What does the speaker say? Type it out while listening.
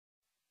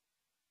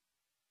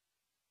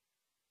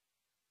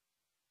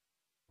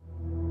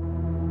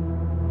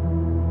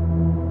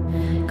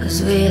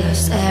'cause we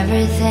lost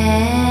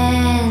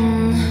everything.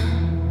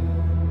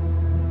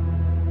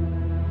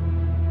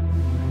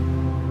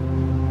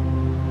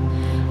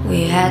 We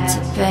had to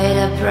pay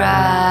the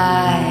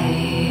price.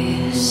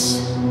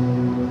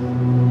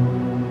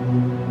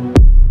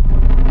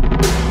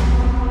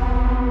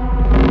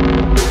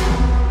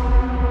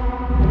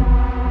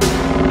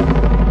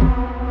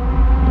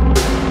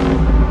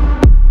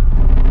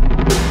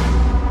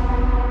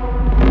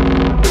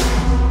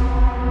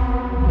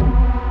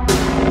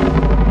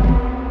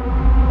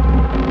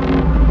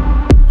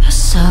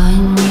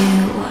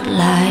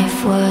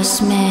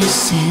 Was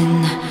missing.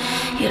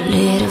 You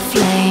lit a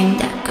flame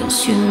that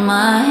consumed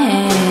my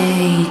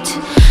hate.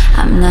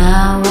 I'm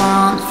not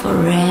one for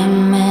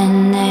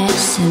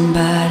reminiscing,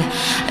 but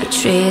I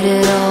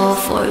traded all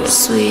for your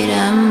sweet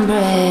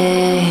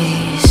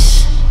embrace.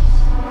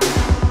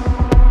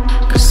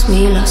 'Cause we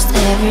lost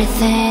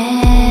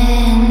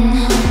everything.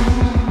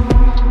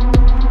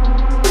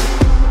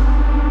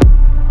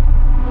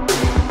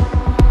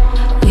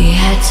 We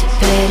had to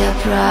pay the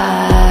price.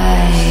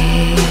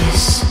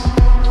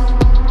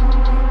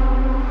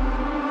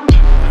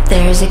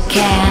 There's a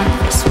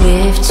canvas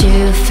with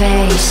two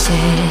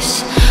faces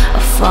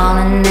of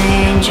fallen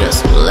angels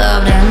who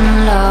loved and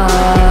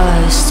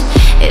lost.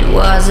 It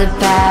was a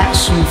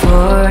passion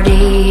for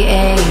the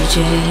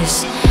ages,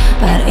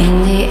 but in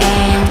the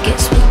end,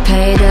 guess we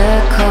paid the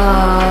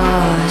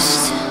cost.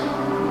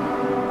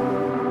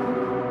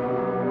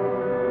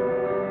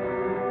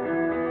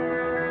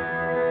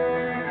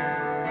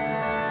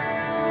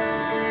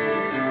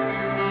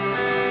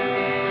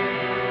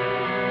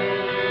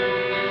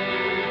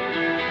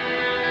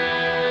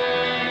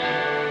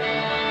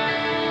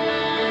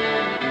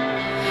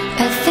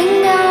 A thing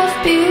of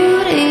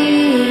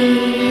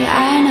beauty,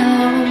 I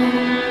know,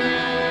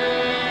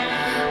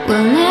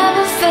 will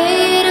never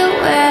fade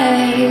away.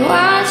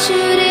 What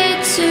you did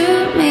to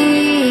me,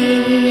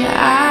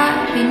 I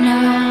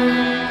know.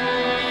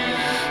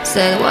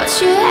 Said what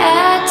you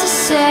had to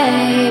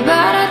say,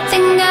 but a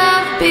thing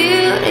of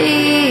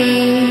beauty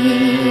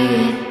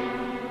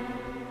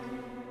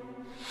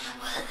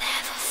will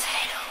never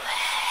fade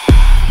away.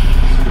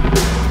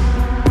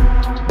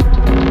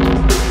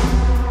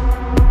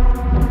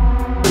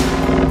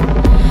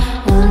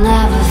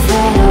 Never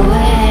fade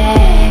away.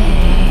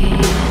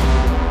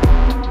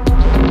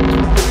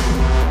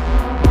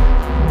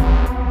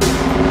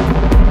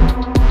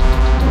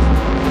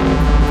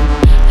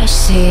 I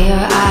see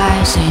your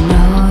eyes, I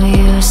know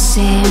you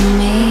see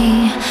me.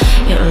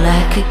 You're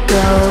like a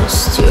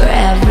ghost, you're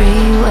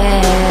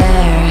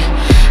everywhere.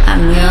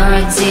 I'm your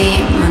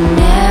demon,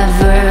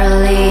 never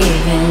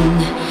leaving.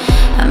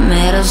 I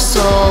made a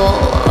soul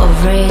of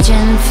rage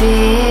and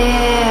fear.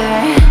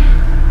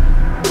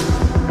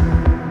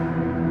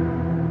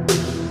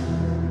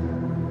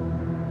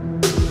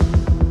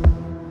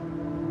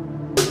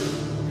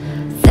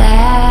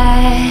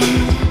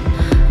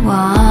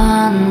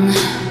 One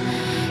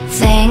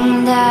thing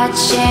that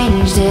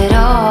changed it